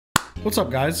What's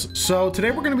up, guys? So today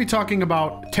we're going to be talking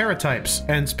about Tera types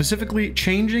and specifically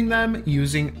changing them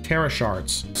using Tera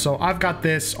shards. So I've got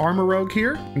this armor rogue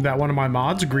here that one of my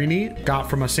mods, Greenie, got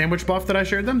from a sandwich buff that I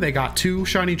shared them. They got 2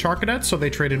 shiny Charcadets, so they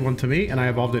traded one to me and I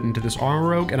evolved it into this armor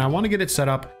rogue, and I want to get it set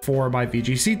up for my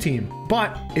VGC team.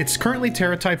 But it's currently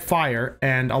Tera type fire,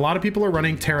 and a lot of people are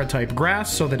running Tera type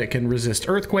grass so that it can resist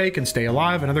earthquake and stay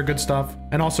alive and other good stuff,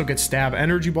 and also get stab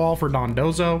energy ball for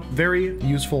Dondozo. Very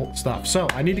useful stuff. So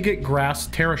I need to get grass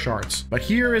Tera shards, but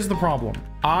here is the problem.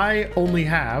 I only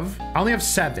have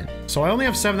 7. So I only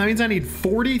have 7. That means I need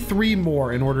 43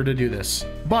 more in order to do this.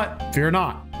 But fear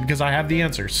not, because I have the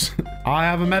answers. I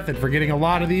have a method for getting a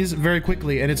lot of these very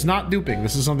quickly, and it's not duping.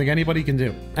 This is something anybody can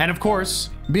do. And of course,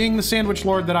 being the sandwich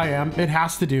lord that I am, it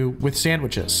has to do with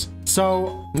sandwiches.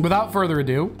 So without further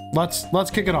ado,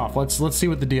 let's kick it off. Let's see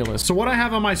what the deal is. So what I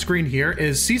have on my screen here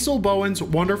is Cecil Bowen's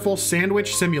wonderful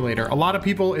sandwich simulator. A lot of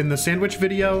people in the sandwich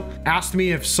video asked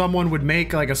me if someone would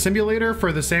make like a simulator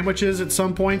for the sandwiches at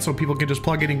some point so people could just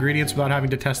plug in ingredients without having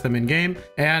to test them in game.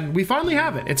 And we finally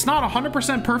have it. It's not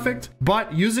 100% perfect,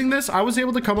 but using this, I was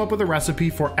able to come up with a recipe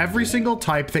for every single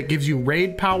type that gives you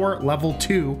raid power level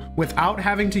 2 without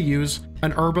having to use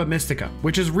an Herba Mystica,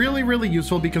 which is really, really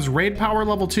useful because raid power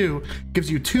level 2 gives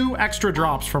you 2 extra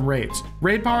drops from raids.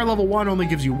 Raid power level 1 only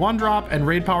gives you 1 drop, and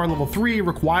raid power level 3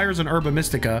 requires an Herba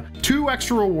Mystica. 2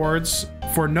 extra rewards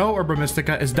for no Herba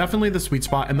Mystica is definitely the sweet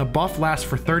spot, and the buff lasts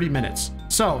for 30 minutes.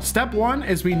 So step 1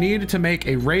 is we need to make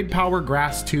a raid power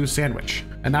grass 2 sandwich.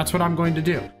 And that's what I'm going to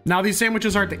do. Now, these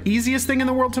sandwiches aren't the easiest thing in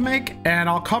the world to make, and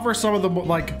I'll cover some of them.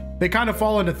 Like, they kind of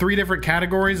fall into 3 different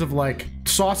categories of like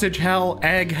sausage hell,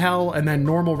 egg hell, and then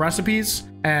normal recipes.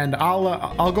 And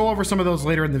I'll go over some of those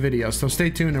later in the video, so stay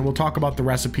tuned and we'll talk about the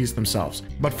recipes themselves.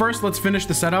 But first, let's finish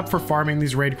the setup for farming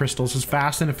these raid crystals as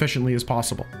fast and efficiently as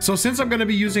possible. So since I'm going to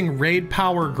be using raid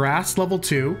power grass level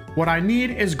 2, what I need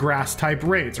is grass type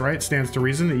raids, right? Stands to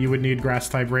reason that you would need grass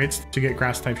type raids to get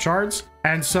grass type shards.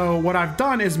 And so what I've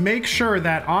done is make sure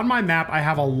that on my map, I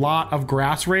have a lot of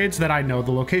grass raids that I know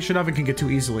the location of and can get to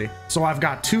easily. So I've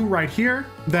got 2 right here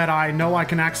that I know I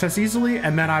can access easily.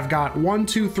 And then I've got 1,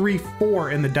 2, 3,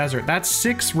 4 in the desert. That's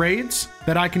 6 raids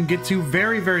that I can get to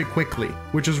very, very quickly,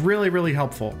 which is really, really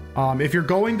helpful. If you're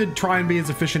going to try and be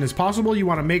as efficient as possible, you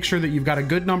want to make sure that you've got a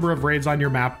good number of raids on your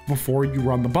map before you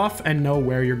run the buff and know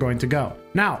where you're going to go.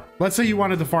 Now, let's say you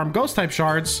wanted to farm ghost type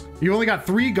shards. You only got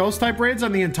 3 ghost type raids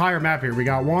on the entire map here. We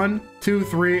got 1, 2,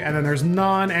 3, and then there's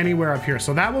none anywhere up here.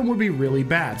 So that one would be really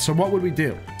bad. So what would we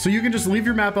do? So you can just leave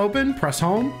your map open, press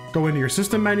home, go into your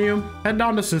system menu, head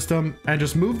down to system, and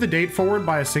just move the date forward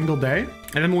by a single day.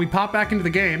 And then when we pop back into the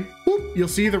game, whoop, you'll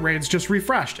see the raids just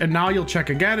refreshed. And now you'll check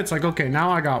again. It's like, okay, now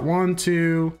I got 1,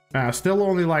 2, still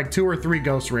only like 2 or 3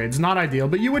 ghost raids. Not ideal,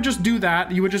 but you would just do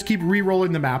that. You would just keep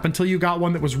re-rolling the map until you got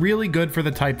one that was really good for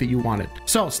the type that you wanted.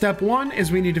 So step 1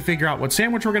 is we need to figure out what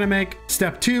sandwich we're going to make.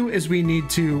 Step 2 is we need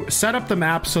to set up the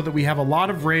map so that we have a lot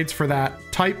of raids for that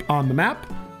type on the map.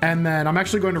 And then I'm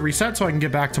actually going to reset so I can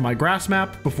get back to my grass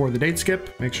map before the date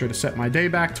skip. Make sure to set my day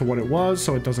back to what it was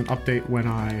so it doesn't update when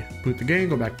I boot the game.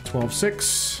 Go back to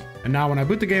 12.6. And now when I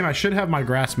boot the game, I should have my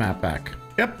grass map back.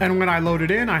 Yep, and when I load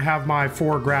it in, I have my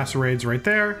 4 grass raids right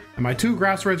there and my 2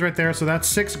 grass raids right there. So that's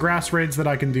 6 grass raids that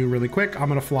I can do really quick. I'm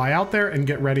gonna fly out there and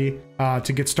get ready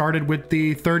to get started with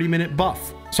the 30-minute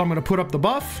buff. So I'm gonna put up the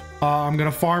buff. I'm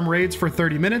gonna farm raids for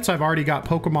 30 minutes. I've already got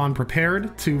Pokemon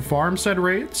prepared to farm said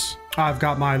raids. I've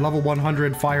got my level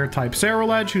 100 fire type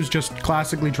Scarlet, who's just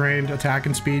classically trained attack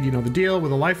and speed, you know the deal,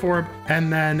 with a life orb.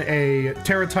 And then a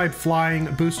Tera type flying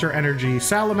booster energy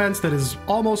Salamence that is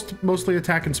mostly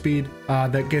attack and speed,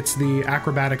 that gets the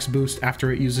acrobatics boost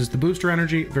after it uses the booster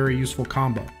energy. Very useful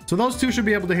combo. So those 2 should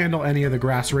be able to handle any of the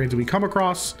grass raids we come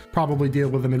across, probably deal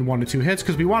with them in 1 to 2 hits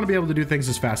because we want to be able to do things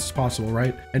as fast as possible,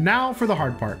 right? And now for the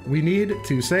hard part. We need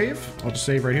to save. I'll just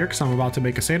save right here because I'm about to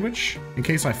make a sandwich in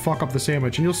case I fuck up the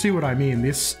sandwich, and you'll see what I mean.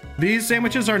 These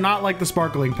sandwiches are not like the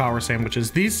sparkling power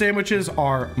sandwiches. These sandwiches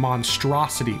are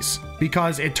monstrosities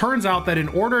because it turns out that in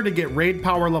order to get raid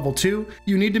power level 2,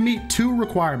 you need to meet 2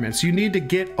 requirements. You need to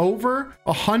get over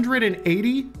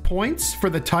 180 points for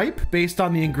the type based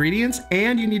on the ingredients,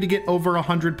 and you need to get over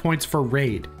 100 points for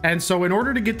raid. And so in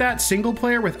order to get that single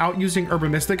player without using Herba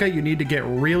Mystica, you need to get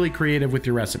really creative with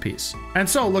your recipes. And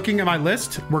so looking at my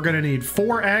list, we're gonna need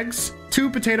 4 eggs, 2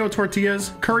 potato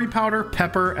tortillas, curry powder,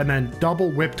 pepper, and then double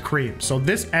whipped cream. So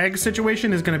this egg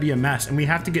situation is gonna be a mess, and we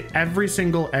have to get every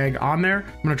single egg on there.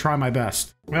 I'm gonna try my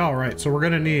best. All right, so we're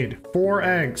gonna need 4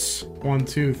 eggs. 1,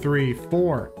 2, 3,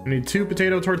 4. We need 2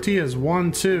 potato tortillas.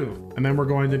 1, 2. And then we're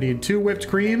going to need 2 whipped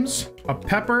creams, a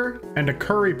pepper, and a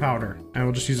curry powder. And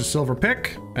we'll just use a silver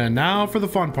pick. And now for the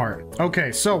fun part.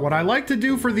 Okay, so what I like to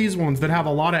do for these ones that have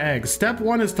a lot of eggs, step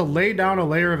 1 is to lay down a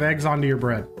layer of eggs onto your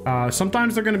bread.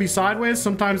 Sometimes they're gonna be sideways,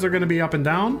 sometimes they're gonna be up and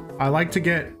down. I like to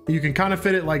get, you can kind of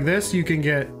fit it like this. You can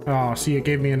get, oh, see, it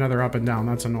gave me another up and down.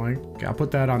 That's annoying. Okay, I'll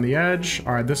put that on the edge.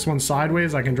 All right, this one's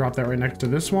sideways. I can drop that right next to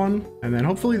this one. And then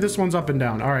hopefully this one's up and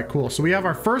down. All right, cool. So we have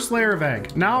our first layer of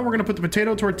egg. Now we're gonna put the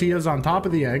potato tortillas on top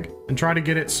of the egg and try to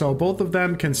get it so both of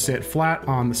them can sit flat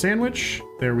on the sandwich.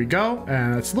 There we go.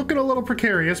 And it's looking a little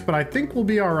precarious, but I think we'll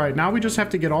be all right. Now we just have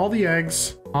to get all the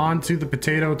eggs onto the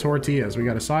potato tortillas. We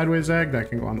got a sideways egg that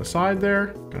can go on the side there.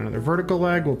 Got another vertical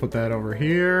egg. We'll put that over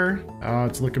here.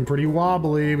 It's looking pretty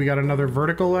wobbly. We got another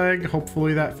vertical egg.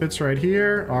 Hopefully that fits right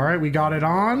here. All right, we got it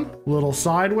on. Little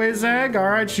sideways egg. All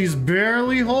right, she's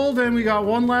barely holding. We got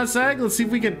one last egg. Let's see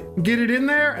if we can get it in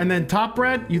there. And then top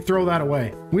bread, you throw that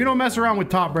away. We don't mess around with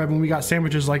top bread when we got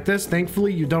sandwiches like this.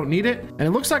 Thankfully, you don't need it. And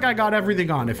it looks like I got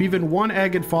everything on. If even one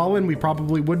egg had fallen, we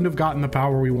probably wouldn't have gotten the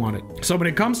power we wanted. So when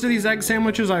it comes to these egg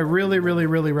sandwiches, I really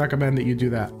recommend that you do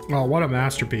that. Oh, what a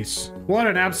masterpiece. What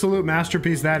an absolute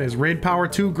masterpiece that is. Raid Power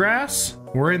 2 grass.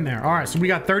 We're in there. All right, so we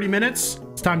got 30 minutes.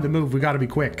 It's time to move. We got to be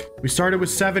quick. We started with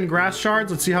 7 grass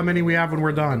shards. Let's see how many we have when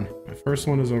we're done. My first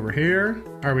one is over here.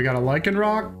 All right, we got a lichen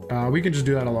rock. We can just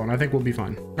do that alone. I think we'll be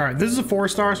fine. All right, this is a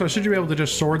 4-star, so I should be able to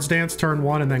just swords dance turn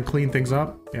 1 and then clean things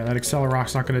up. Yeah, that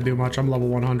Acceleroc's not going to do much. I'm level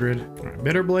 100. All right,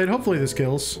 bitter blade. Hopefully this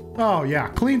kills. Oh yeah,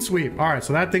 clean sweep. All right,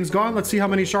 so that thing's gone. Let's see how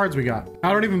many shards we got.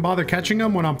 I don't even bother catching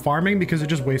them when I'm farming because it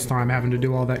just wastes time having to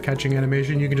do all that catching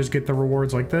animation. You can just get the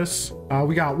rewards like this.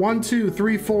 We got 1, 2,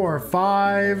 3, 4,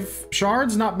 5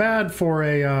 shards. Not bad for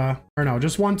a or no,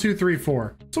 just 1, 2, 3,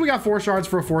 4. So we got 4 shards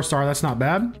for a 4-star. That's not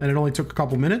bad. And it only took a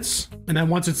couple minutes. And then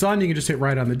once it's done, you can just hit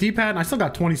right on the D-pad. And I still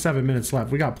got 27 minutes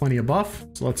left. We got plenty of buff.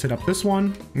 So let's hit up this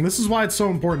one. And this is why it's so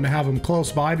important to have them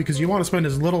close by, because you want to spend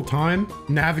as little time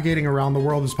navigating around the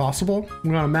world as possible. We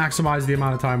want to maximize the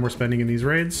amount of time we're spending in these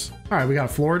raids. All right, we got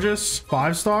a Florges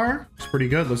 5-star. It's pretty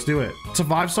good. Let's do it. It's a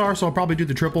 5-star, so I'll probably do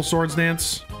the triple swords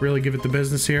dance. Really give it the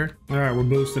business here. All right, we're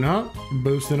boosting up.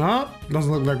 Boosting up.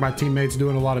 Doesn't look like my teammate's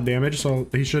doing a lot of damage, so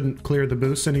he shouldn't clear the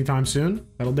boosts anytime soon.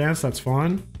 Petal dance, that's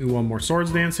fun. Do one more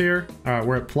swords dance here. All right,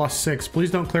 we're at +6. Please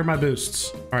don't clear my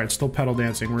boosts. All right, still petal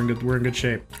dancing. We're in good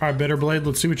shape. All right, bitter blade.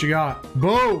 Let's see what you got.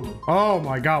 Boom! Oh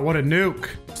my god, what a nuke!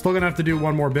 Still gonna have to do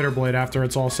one more bitter blade after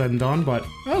it's all said and done, but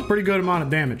that was a pretty good amount of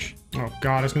damage. Oh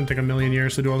god, it's gonna take a million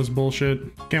years to do all this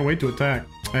bullshit. Can't wait to attack.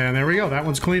 And there we go. That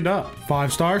one's cleaned up.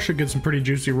 5-star should get some pretty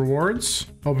juicy rewards.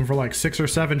 Hoping for like 6 or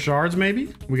 7 shards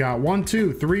maybe. We got 1,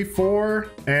 2, 3, 4,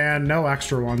 and no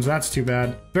extra ones. That's too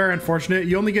bad. Very unfortunate.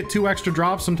 You only get 2 extra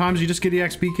drops. Sometimes you just get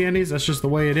EXP candies. That's just the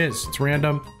way it is. It's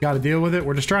random. Got to deal with it.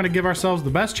 We're just trying to give ourselves the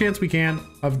best chance we can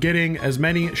of getting as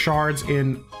many shards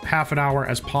in half an hour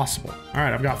as possible. All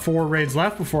right, I've got 4 raids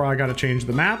left before I got to change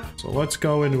the map. So let's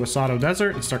go into Asado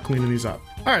Desert and start cleaning these up.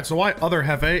 All right, so while Other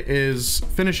Hefe is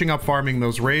finishing up farming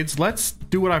those raids, let's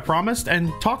do what I promised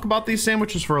and talk about these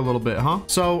sandwiches for a little bit, huh?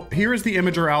 So here is the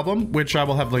Imager album, which I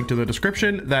will have linked in the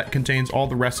description, that contains all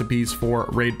the recipes for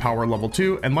Raid Power Level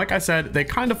 2. And like I said, they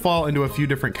kind of fall into a few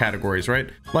different categories, right?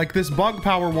 Like this Bug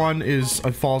Power one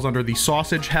falls under the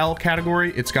Sausage Hell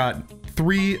category. It's got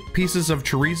 3 pieces of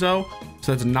chorizo.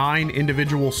 So that's 9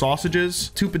 individual sausages,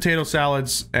 2 potato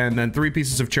salads, and then 3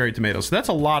 pieces of cherry tomatoes. So that's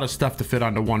a lot of stuff to fit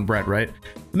onto one bread, right?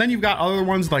 And then you've got other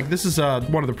ones, like this is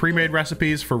one of the pre-made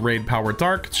recipes for Raid Power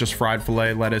Dark. It's just fried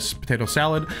filet, lettuce, potato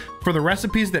salad. For the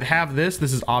recipes that have this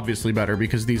is obviously better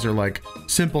because these are like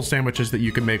simple sandwiches that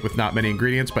you can make with not many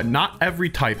ingredients, but not every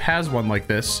type has one like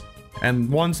this. And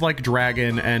ones like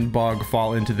Dragon and Bug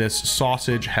fall into this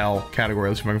Sausage Hell category.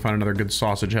 Let's see if I can find another good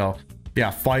Sausage Hell. Yeah,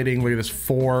 fighting. Look at this,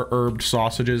 4 herbed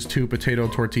sausages, 2 potato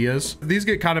tortillas. These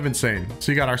get kind of insane.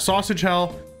 So you got our Sausage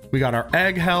Hell, we got our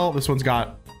Egg Hell. This one's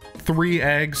got 3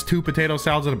 eggs, 2 potato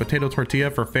salads, and a potato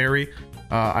tortilla for Fairy.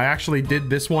 I actually did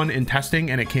this one in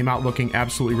testing and it came out looking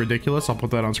absolutely ridiculous. I'll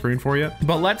put that on screen for you.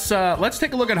 But let's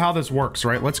take a look at how this works,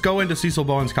 right? Let's go into Cecil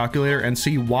Bowen's calculator and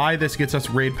see why this gets us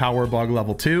Raid Power Bug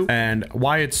Level 2 and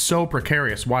why it's so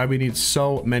precarious, why we need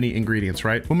so many ingredients,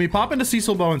 right? When we pop into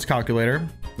Cecil Bowen's calculator,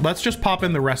 let's just pop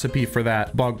in the recipe for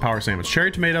that Bug Power sandwich.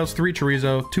 Cherry tomatoes, 3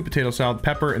 chorizo, 2 potato salad,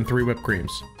 pepper, and 3 whipped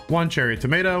creams. 1 cherry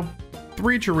tomato,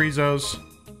 3 chorizos,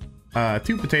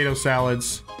 2 potato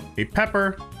salads, a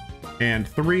pepper, and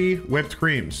 3 whipped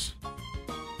creams.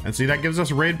 And see, that gives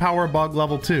us Raid Power Bug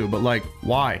Level 2, but like,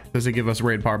 why does it give us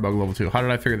Raid Power Bug Level 2? How did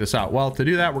I figure this out? Well, to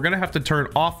do that, we're gonna have to turn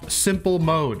off simple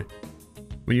mode.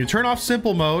 When you turn off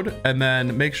simple mode, and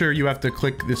then make sure you have to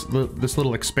click this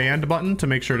little expand button to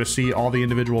make sure to see all the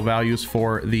individual values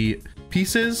for the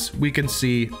pieces, we can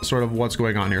see sort of what's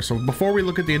going on here. So before we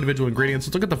look at the individual ingredients,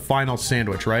 let's look at the final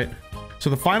sandwich, right? So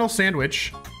the final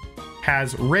sandwich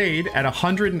has raid at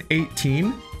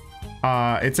 118.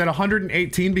 It's at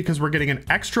 118 because we're getting an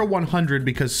extra 100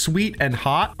 because sweet and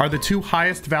hot are the two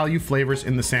highest value flavors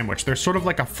in the sandwich. There's sort of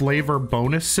like a flavor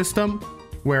bonus system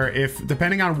where if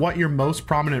depending on what your most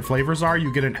prominent flavors are,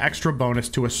 you get an extra bonus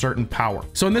to a certain power.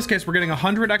 So in this case, we're getting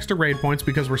 100 extra raid points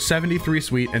because we're 73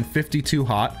 sweet and 52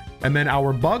 hot. And then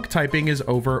our bug typing is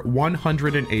over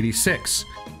 186.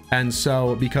 And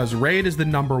so because raid is the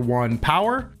 #1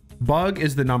 power, bug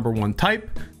is the #1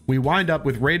 type, we wind up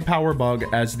with raid power bug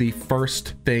as the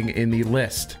first thing in the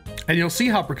list. And you'll see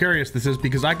how precarious this is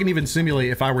because I can even simulate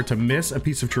if I were to miss a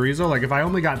piece of chorizo. Like if I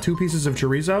only got 2 pieces of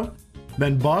chorizo,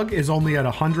 then bug is only at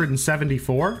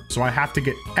 174. So I have to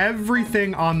get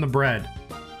everything on the bread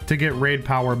to get raid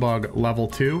power bug level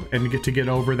 2 and get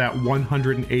over that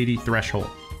 180 threshold.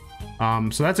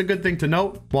 So that's a good thing to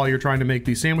note while you're trying to make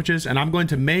these sandwiches. And I'm going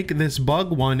to make this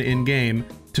bug one in game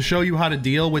to show you how to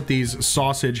deal with these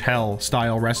sausage hell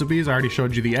style recipes. I already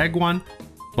showed you the egg one,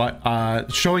 but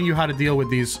showing you how to deal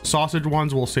with these sausage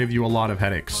ones will save you a lot of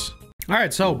headaches. All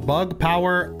right, so bug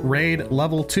power raid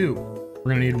level 2.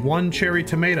 We're gonna need 1 cherry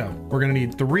tomato. We're gonna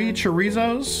need 3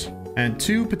 chorizos and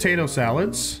 2 potato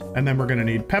salads. And then we're gonna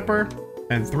need pepper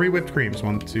and 3 whipped creams.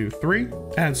 1, 2, 3.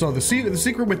 And so the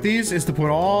secret with these is to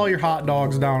put all your hot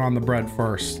dogs down on the bread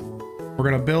first. We're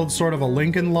gonna build sort of a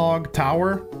Lincoln log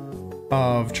tower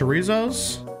of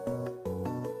chorizos.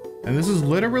 And this is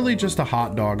literally just a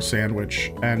hot dog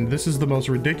sandwich. And this is the most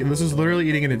ridiculous. This is literally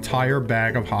eating an entire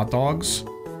bag of hot dogs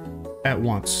at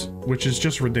once, which is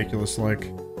just ridiculous.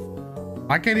 Like,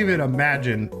 I can't even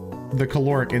imagine the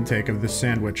caloric intake of this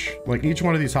sandwich. Like each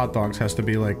one of these hot dogs has to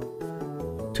be like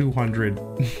 200.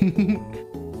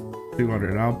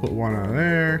 200. I'll put one on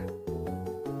there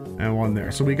and one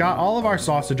there. So we got all of our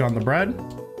sausage on the bread.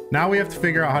 Now we have to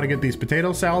figure out how to get these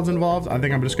potato salads involved. I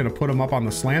think I'm just going to put them up on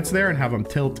the slants there and have them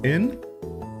tilt in.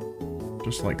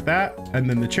 Just like that. And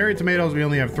then the cherry tomatoes, we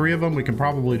only have 3 of them. We can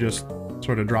probably just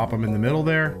sort of drop them in the middle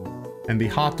there. And the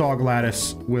hot dog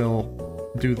lattice will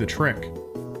do the trick.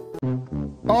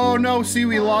 Oh no, see,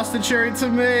 we lost the cherry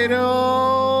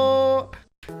tomato.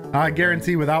 I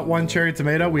guarantee without 1 cherry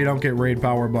tomato, we don't get raid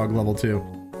power bug level 2.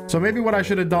 So maybe what I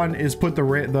should have done is put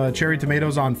the cherry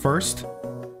tomatoes on first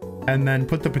and then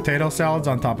put the potato salads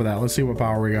on top of that. Let's see what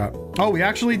power we got. Oh, we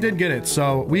actually did get it.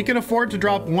 So we can afford to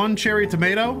drop 1 cherry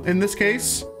tomato in this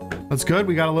case. That's good.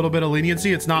 We got a little bit of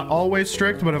leniency. It's not always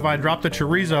strict, but if I dropped a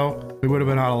chorizo, we would have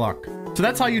been out of luck. So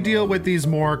that's how you deal with these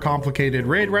more complicated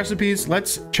raid recipes.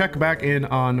 Let's check back in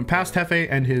on Past Hefe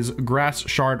and his grass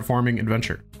shard farming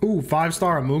adventure. Ooh,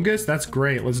 5-star Amoongus. That's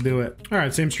great. Let's do it. All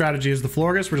right, same strategy as the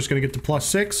Florgus. We're just going to get to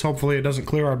 +6. Hopefully it doesn't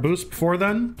clear our boost before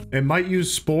then. It might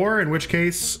use Spore, in which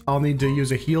case I'll need to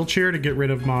use a heal cheer to get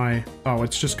rid of my... Oh,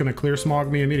 it's just going to clear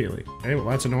smog me immediately. Okay, well,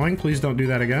 that's annoying. Please don't do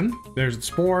that again. There's the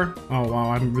Spore. Oh,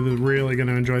 wow. I'm really going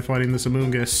to enjoy fighting this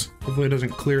Amoongus. Hopefully it doesn't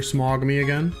clear smog me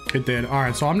again. It did. All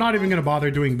right, so I'm not even going to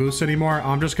bother doing boosts anymore.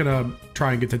 I'm just going to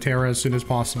try and get to Tera as soon as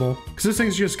possible, because this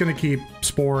thing's just going to keep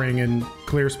sporing and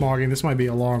clear smogging. This might be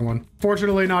a long one.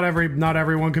 Fortunately, not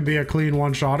everyone can be a clean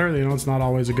one-shotter. You know, it's not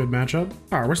always a good matchup.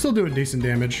 All right, we're still doing decent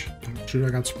damage. Shoot, I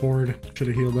got spored. Should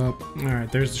have healed up. All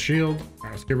right, there's the shield. All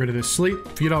right, let's get rid of this sleep.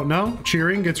 If you don't know,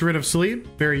 cheering gets rid of sleep.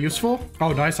 Very useful.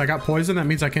 Oh, nice. I got poison. That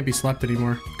means I can't be slept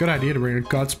anymore. Good idea to bring a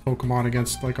guts Pokemon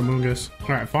against like Amoongus.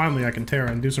 All right, finally I can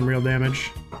Tera and do some real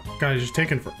damage. Guy's just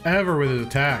taking forever with his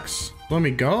attacks. Let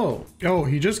me go. Oh,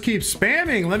 he just keeps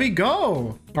spamming. Let me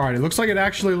go. All right, it looks like it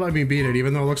actually let me beat it,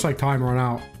 even though it looks like time run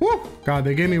out. Woo! God,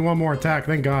 they gave me one more attack.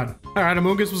 Thank God. All right,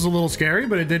 Amoongus was a little scary,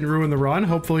 but it didn't ruin the run.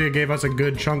 Hopefully it gave us a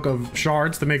good chunk of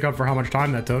shards to make up for how much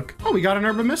time that took. Oh, we got an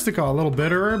Herba Mystica, a little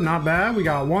bitter herb, not bad. We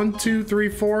got 1, 2, 3,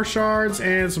 4 shards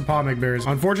and some Pomeg berries.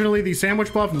 Unfortunately, the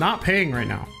sandwich buff not paying right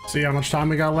now. See how much time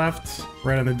we got left?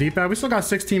 Right on the D-pad. We still got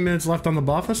 16 minutes left on the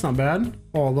buff. That's not bad.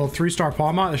 Oh, a little 3-star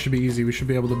Palmot. That should be easy. We should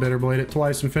be able to bitter blade it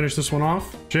twice and finish this one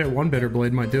off. Shit, 1 bitter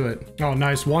blade might do it. Oh,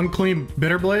 nice. 1 clean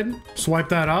bitter blade. Swipe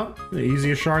that up. The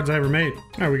easiest shards I ever made. All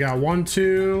right, we got 1,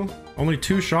 2... Only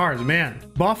 2 shards, man.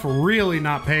 Buff really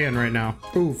not paying right now.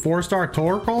 Ooh, 4-star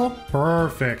Torkoal?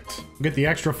 Perfect. Get the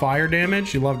extra fire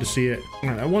damage. You love to see it. All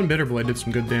right, that 1 bitter blade did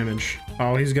some good damage.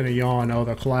 Oh, he's gonna yawn. Oh,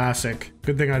 the classic.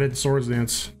 Good thing I didn't swords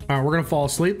dance. All right, we're gonna fall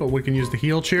asleep, but we can use the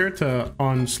heal chair to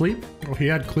unsleep. Oh, he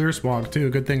had clear smog too.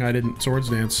 Good thing I didn't swords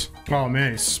dance. Oh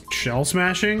man, shell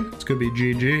smashing. This could be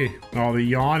GG. Oh, the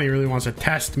yawn. He really wants to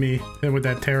test me. Then with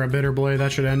that Tera bitter blade,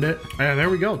 that should end it. And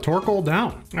there we go. Torque all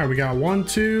down. All right, we got 1,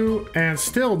 2, and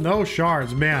still no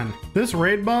shards. Man, this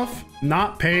raid buff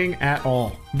not paying at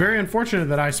all. Very unfortunate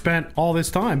that I spent all this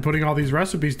time putting all these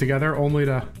recipes together only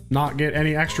to not get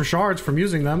any extra shards from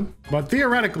using them. But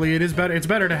theoretically, it is better. It's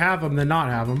better to have them than not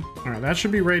have them. All right, that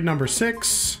should be raid number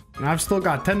 6. And I've still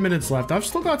got 10 minutes left. I've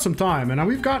still got some time, and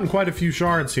we've gotten quite a few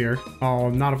shards here. Oh,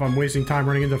 not if I'm wasting time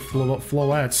running into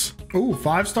floettes. Ooh,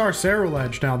 5-star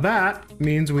Scarlet. Now that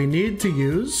means we need to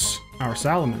use our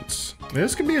Salamence.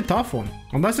 This could be a tough one.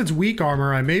 Unless it's weak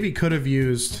armor, I maybe could have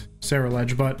used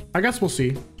Scarlet, but I guess we'll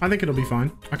see. I think it'll be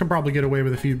fine. I can probably get away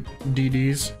with a few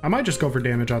DDs. I might just go for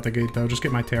damage out the gate though. Just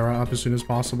get my Tera up as soon as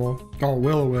possible. Oh,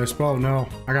 Will-O-Wisp. Oh no,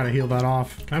 I gotta heal that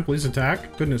off. Can I please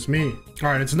attack? Goodness me. All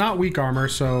right, it's not weak armor,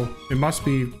 so it must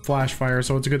be flash fire.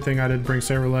 So it's a good thing I did bring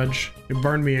Scarlet. It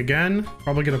burned me again.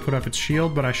 Probably gonna put up its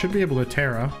shield, but I should be able to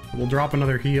Tera. We'll drop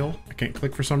another heal. I can't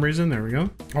click for some reason. There we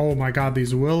go. Oh my God,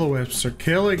 these Will-O-Wisps are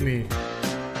killing me.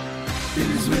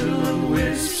 These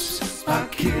Will-O-Wisps are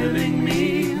killing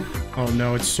me. Oh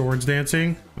no, it's swords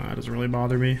dancing. That doesn't really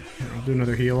bother me. I'll do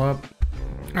another heal up.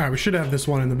 All right, we should have this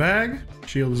one in the bag.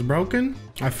 Shield is broken.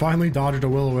 I finally dodged a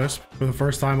Will-O-Wisp for the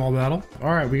first time all battle.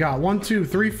 All right, we got 1, 2,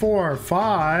 3, 4,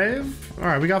 5. All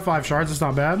right, we got 5 shards. It's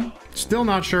not bad. Still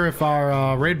not sure if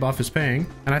our raid buff is paying.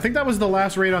 And I think that was the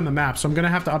last raid on the map. So I'm going to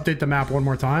have to update the map one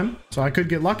more time. So I could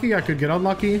get lucky. I could get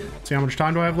unlucky. Let's see, how much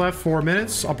time do I have left? 4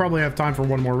 minutes. I'll probably have time for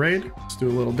one more raid. Let's do a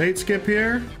little date skip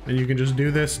here. And you can just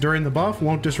do this during the buff.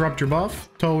 Won't disrupt your buff.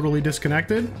 Totally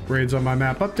disconnected. Raids on my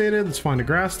map updated. Let's find a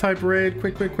grass type raid.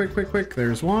 Quick, quick, quick, quick, quick.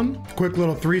 There's one. Quick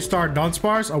little 3-star dunce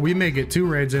bars. Oh, we may get 2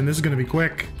 raids in. This is going to be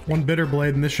quick. 1 bitter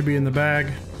blade and this should be in the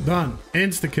bag. Done.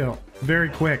 Insta kill. Very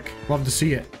quick. Love to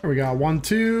see it. Here we got 1,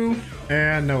 2,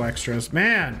 and no extras.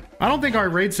 Man, I don't think our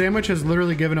raid sandwich has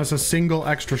literally given us a single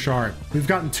extra shard. We've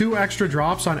gotten 2 extra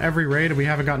drops on every raid and we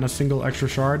haven't gotten a single extra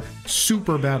shard.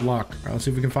 Super bad luck. All right, let's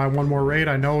see if we can find one more raid.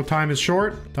 I know time is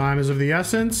short. Time is of the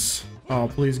essence. Oh,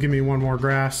 please give me one more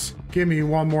grass. Give me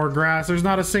one more grass. There's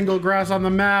not a single grass on the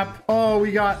map. Oh,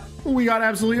 we got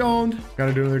absolutely owned.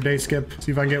 Gotta do another day skip.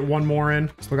 See if I can get one more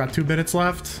in. Still got 2 minutes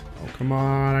left. Oh, come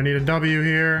on. I need a W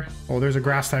here. Oh, there's a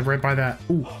grass type right by that.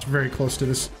 Ooh, it's very close to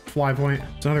this fly point.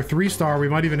 It's another 3-star. We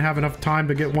might even have enough time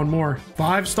to get one more.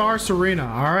 5-star Serena.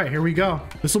 All right, here we go.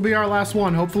 This will be our last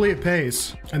one. Hopefully it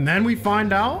pays. And then we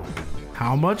find out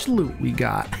how much loot we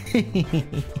got.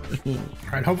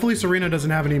 All right, hopefully Serena doesn't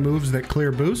have any moves that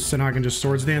clear boosts and I can just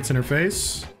swords dance in her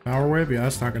face. Power whip, yeah,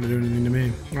 that's not gonna do anything to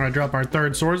me. All right, drop our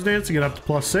 3rd swords dance to get up to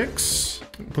 +6.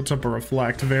 Puts up a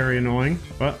reflect, very annoying.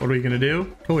 But what are we gonna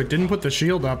do? Oh, it didn't put the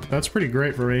shield up. That's pretty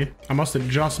great for me. I must have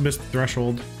just missed the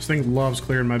threshold. This thing loves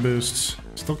clearing my boosts.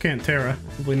 Still can't Tera.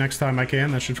 Hopefully next time I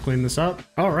can. That should clean this up.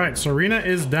 All right, Serena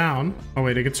is down. Oh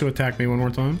wait, it gets to attack me one more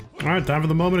time. All right, time for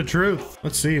the moment of truth.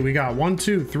 Let's see, we got 1,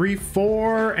 2, 3,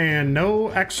 4, and no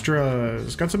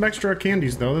extras. Got some extra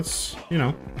candies though. That's, you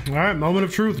know. All right, moment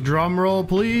of truth. Drum roll,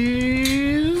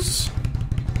 please.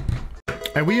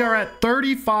 And we are at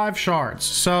 35 shards.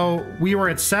 So we were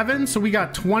at 7, so we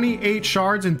got 28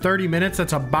 shards in 30 minutes.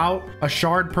 That's about a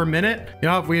shard per minute. You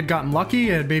know, if we had gotten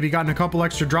lucky and maybe gotten a couple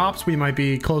extra drops, we might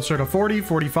be closer to 40,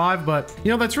 45. But,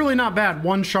 you know, that's really not bad.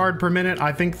 1 shard per minute.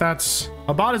 I think that's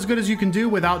about as good as you can do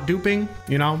without duping,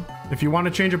 you know. If you want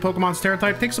to change a Pokemon's Tera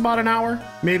type, takes about an hour,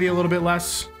 maybe a little bit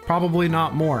less. Probably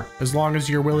not more, as long as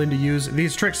you're willing to use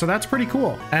these tricks. So that's pretty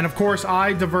cool. And of course,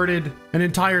 I diverted an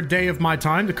entire day of my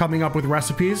time to coming up with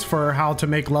recipes for how to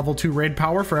make level 2 raid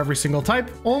power for every single type,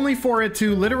 only for it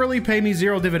to literally pay me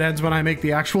 0 dividends when I make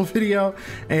the actual video,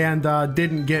 and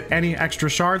didn't get any extra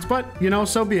shards. But, you know,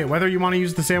 so be it. Whether you want to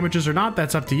use the sandwiches or not,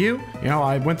 that's up to you. You know,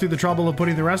 I went through the trouble of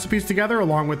putting the recipes together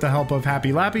along with the help of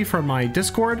Happy Lappy from my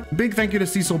Discord. Big thank you to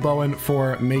Cecil Bowen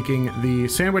for making the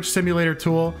sandwich simulator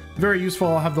tool. Very useful.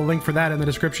 I'll have the link for that in the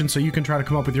description so you can try to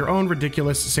come up with your own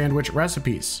ridiculous sandwich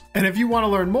recipes. And if you want to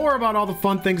learn more about all the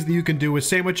fun things that you can do with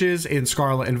sandwiches in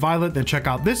Scarlet and Violet, then check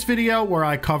out this video where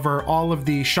I cover all of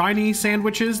the shiny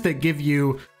sandwiches that give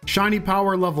you shiny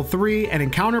power level 3 and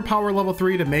encounter power level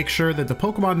 3 to make sure that the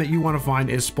Pokemon that you want to find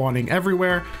is spawning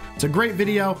everywhere. It's a great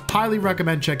video. Highly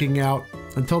recommend checking it out.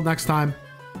 Until next time,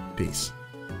 peace.